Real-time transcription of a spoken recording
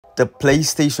The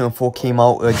PlayStation 4 came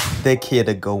out a decade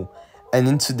ago, and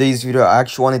in today's video I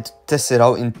actually wanted to test it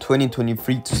out in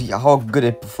 2023 to see how good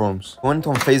it performs. I went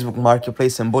on Facebook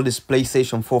Marketplace and bought this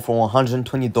PlayStation 4 for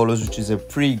 $120, which is a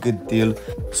pretty good deal,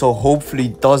 so hopefully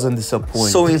it doesn't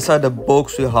disappoint. So inside the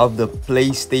box we have the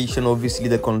PlayStation, obviously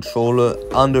the controller,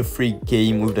 and the free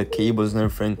game with the cables and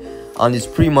everything, and it's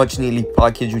pretty much neatly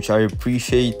packaged, which I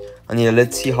appreciate. And yeah,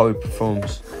 let's see how it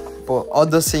performs. But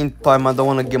at the same time, I don't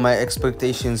want to get my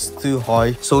expectations too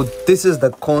high. So this is the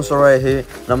console right here,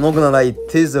 and I'm not gonna lie,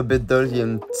 it is a bit dirty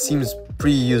and seems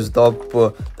pretty used up,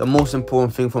 but the most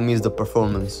important thing for me is the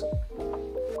performance.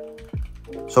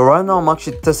 So right now I'm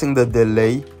actually testing the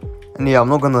delay, and yeah, I'm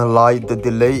not gonna lie, the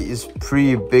delay is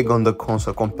pretty big on the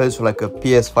console compared to like a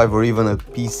PS5 or even a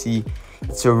PC.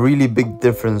 It's a really big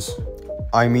difference.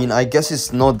 I mean, I guess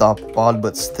it's not that bad,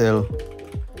 but still,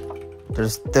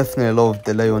 there's definitely a lot of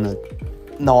delay on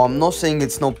it. Now, I'm not saying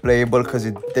it's not playable, because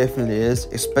it definitely is,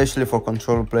 especially for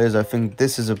controller players. I think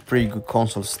this is a pretty good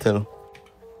console still.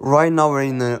 Right now we're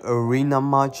in an arena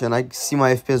match, and I see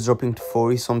my FPS dropping to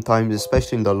 40 sometimes,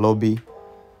 especially in the lobby.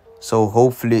 So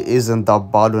hopefully it isn't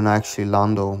that bad when I actually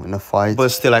land in a fight. But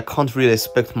still, I can't really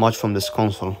expect much from this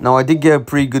console. Now, I did get a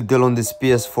pretty good deal on this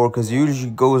PS4, because it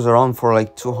usually goes around for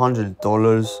like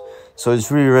 $200. So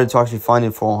it's really rare to actually find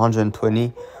it for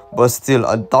 $120. But still,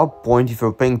 at that point, if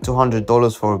you're paying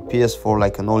 $200 for a PS4,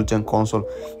 like an old-gen console,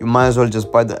 you might as well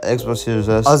just buy the Xbox Series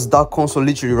S, as that console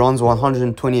literally runs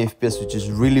 120 FPS, which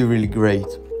is really great.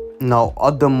 Now,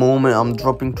 at the moment, I'm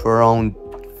dropping to around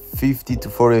 50 to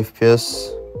 40 FPS,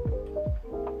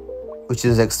 which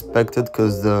is expected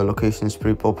because the location is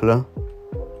pretty popular.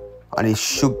 And it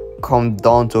should come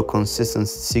down to a consistent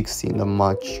 60 in the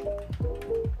match.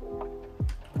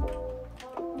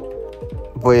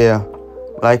 But yeah,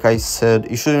 like I said,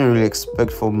 you shouldn't really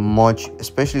expect for much,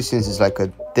 especially since it's like a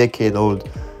decade old.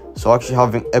 So actually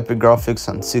having epic graphics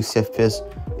and 60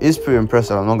 FPS is pretty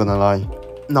impressive, I'm not gonna lie.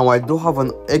 Now, I do have an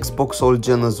Xbox old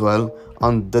gen as well,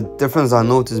 and the difference I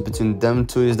noticed between them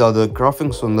two is that the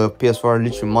graphics on the PS4 are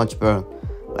literally much better.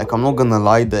 Like, I'm not gonna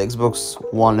lie, the Xbox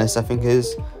One S, I think it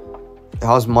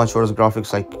has much worse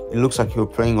graphics. Like, it looks like you're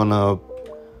playing on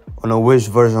a Wish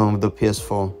version of the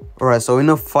PS4. Alright, so in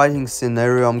a fighting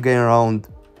scenario, I'm getting around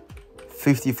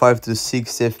 55 to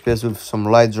 60 FPS with some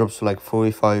light drops to like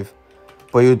 45.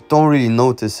 But you don't really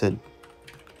notice it.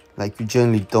 Like, you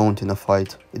generally don't in a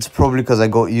fight. It's probably because I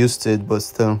got used to it, but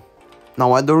still.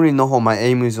 Now, I don't really know how my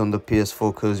aim is on the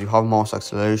PS4, because you have mouse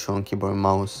acceleration on keyboard and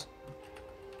mouse.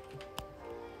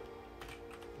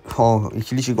 Oh, you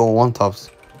literally got one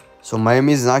taps. So my aim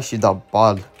isn't actually that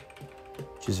bad,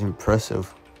 which is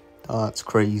impressive. That's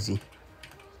crazy.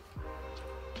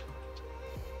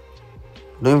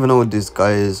 I don't even know what this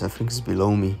guy is. I think he's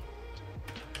below me.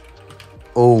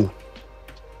 Oh,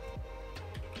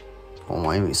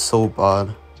 my aim is so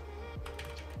bad.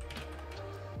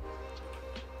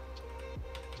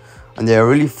 And yeah, I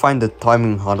really find the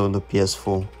timing hard on the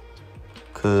PS4,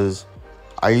 because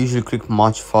I usually click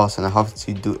much fast and I have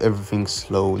to do everything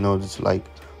slow in order to like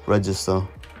register.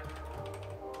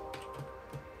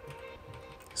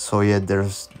 So yeah,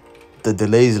 the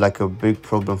delay is like a big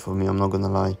problem for me, I'm not gonna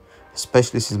lie.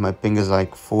 Especially since my ping is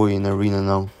like 40 in arena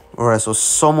now. Alright, so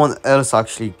someone else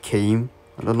actually came.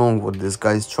 I don't know what this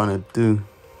guy is trying to do.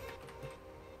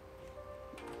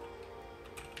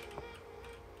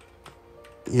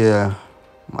 Yeah,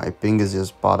 my ping is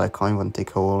just bad, I can't even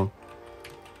take a wall.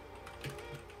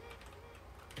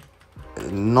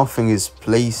 Nothing is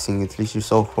placing, it's literally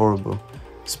so horrible.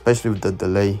 Especially with the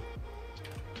delay.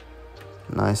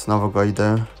 Nice, another guy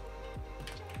there.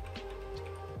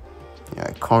 Yeah,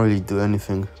 I can't really do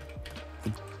anything.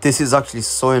 This is actually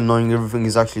so annoying, everything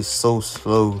is actually so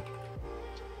slow.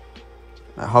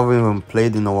 I haven't even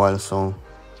played in a while, so...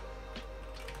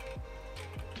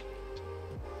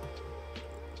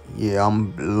 yeah,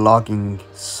 I'm lagging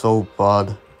so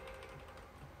bad.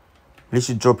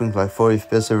 Literally dropping like 40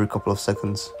 FPS every couple of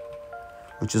seconds.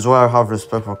 Which is why I have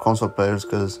respect for console players,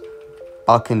 because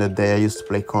back in the day I used to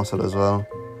play console as well.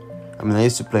 I mean, I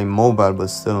used to play mobile, but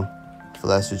still,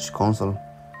 for I switched console.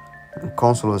 And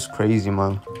console was crazy,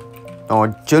 man. Now, I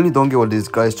generally don't get what this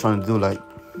guy is trying to do, like...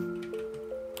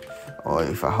 oh,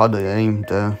 if I had the aim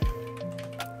there.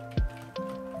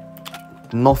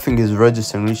 Nothing is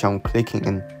registering, which I'm clicking,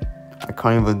 and I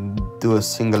can't even do a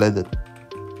single edit.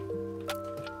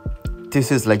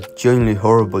 This is like genuinely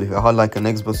horrible. If I had like an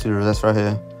Xbox Series S right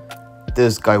here,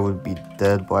 this guy would be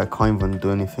dead, but I can't even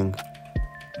do anything,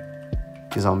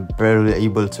 because I'm barely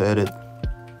able to edit.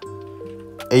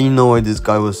 Ain't no way this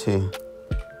guy was here.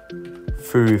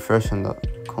 Free refreshing that,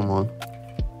 come on.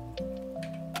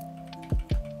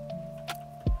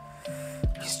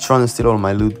 He's trying to steal all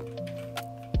my loot.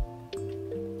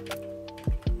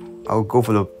 I would go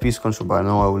for the peace control, but I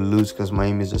know I will lose because my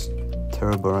aim is just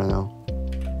terrible right now.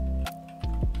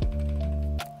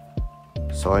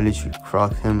 So I literally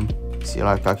cracked him. See,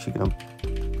 like, actually gonna...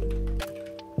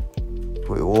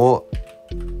 Wait, what?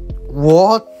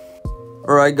 What?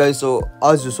 Alright guys, so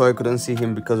as you saw, I couldn't see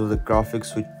him because of the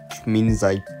graphics, which means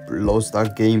I lost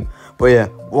that game. But yeah,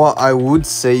 what I would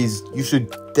say is you should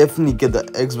definitely get the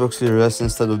Xbox Series S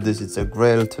instead of this. It's a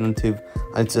great alternative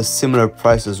and it's a similar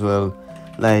price as well.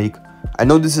 Like, I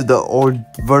know this is the old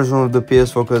version of the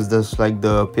PS4 because there's like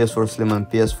the PS4 Slim and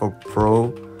PS4 Pro,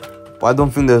 but I don't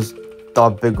think there's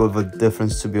that big of a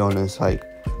difference, to be honest. Like,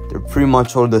 they're pretty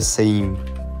much all the same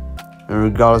in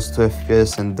regards to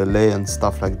FPS and delay and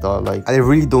stuff like that. Like, I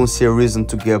really don't see a reason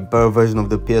to get a better version of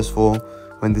the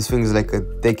PS4 when this thing is like a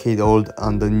decade old,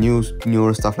 and the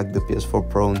newer stuff like the PS4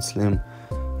 Pro and Slim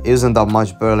isn't that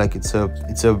much better. Like, it's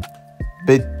a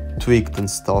bit tweaked and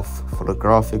stuff for the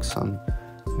graphics and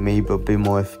maybe a bit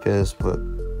more FPS, but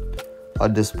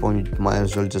at this point you might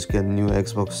as well just get a new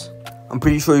Xbox. I'm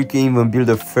pretty sure you can even build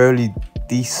a fairly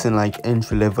decent like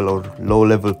entry level or low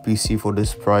level PC for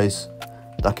this price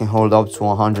that can hold up to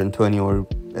 120 or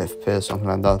FPS, something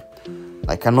like that.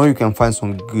 Like, I know you can find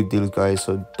some good deals, guys,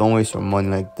 so don't waste your money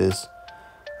like this.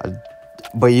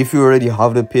 But if you already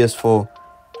have the PS4,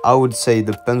 I would say it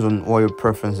depends on what your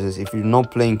preference is. If you're not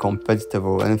playing competitive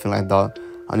or anything like that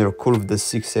and you're cool with the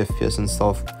 60 FPS and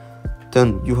stuff,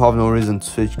 then you have no reason to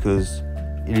switch because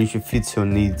it literally fits your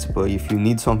needs. But if you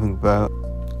need something better,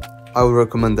 I would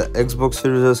recommend the Xbox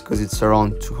Series S because it's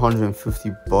around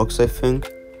 250 bucks, I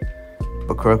think,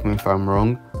 but correct me if I'm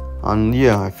wrong. And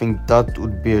yeah, I think that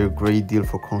would be a great deal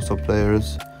for console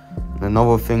players. And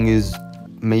another thing is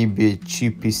maybe a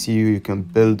cheap PC. You can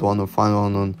build one or find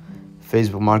one on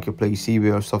Facebook Marketplace,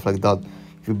 eBay or stuff like that.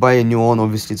 If you buy a new one,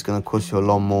 obviously it's gonna cost you a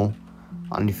lot more,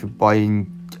 and if you buy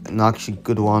an actually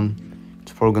good one,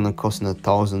 it's probably gonna cost in the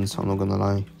thousands, I'm not gonna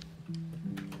lie.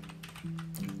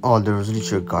 Oh, there was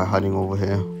literally a guy hiding over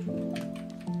here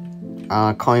and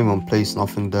I can't even place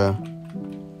nothing there.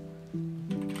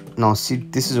 Now see,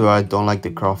 this is where I don't like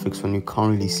the graphics, when you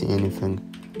can't really see anything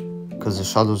because the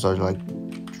shadows are like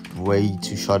way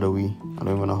too shadowy. I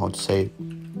don't even know how to say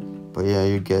it, but yeah,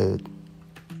 you get it.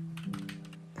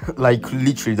 Like,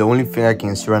 literally the only thing I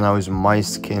can see right now is my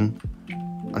skin,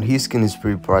 and his skin is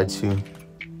pretty bright too.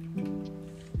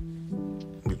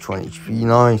 Which one HP?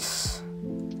 Nice.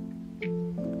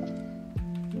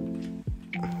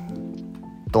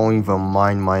 Don't even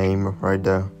mind my aim right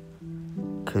there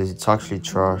because it's actually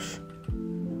trash.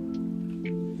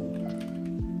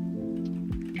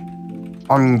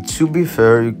 I mean, to be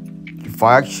fair, if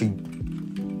I actually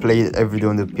played every day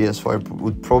on the PS4, I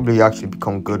would probably actually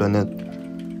become good on it.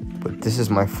 But this is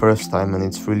my first time and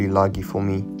it's really laggy for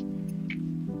me.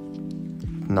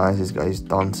 Nice, this guy is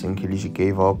dancing. He literally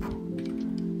gave up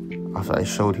after I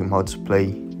showed him how to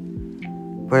play.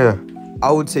 But yeah,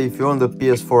 I would say if you're on the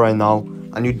PS4 right now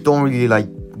and you don't really like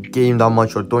game that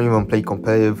much or don't even play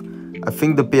competitive, I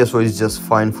think the PS4 is just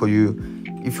fine for you.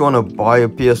 If you want to buy a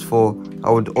PS4,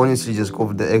 I would honestly just go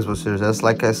for the Xbox Series S,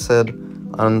 like I said.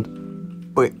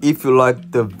 But if you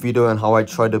liked the video and how I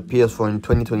tried the PS4 in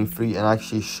 2023 and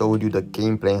actually showed you the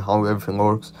gameplay and how everything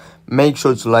works, make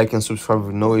sure to like and subscribe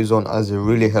with noise on, as it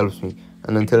really helps me.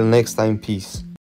 And until next time, peace.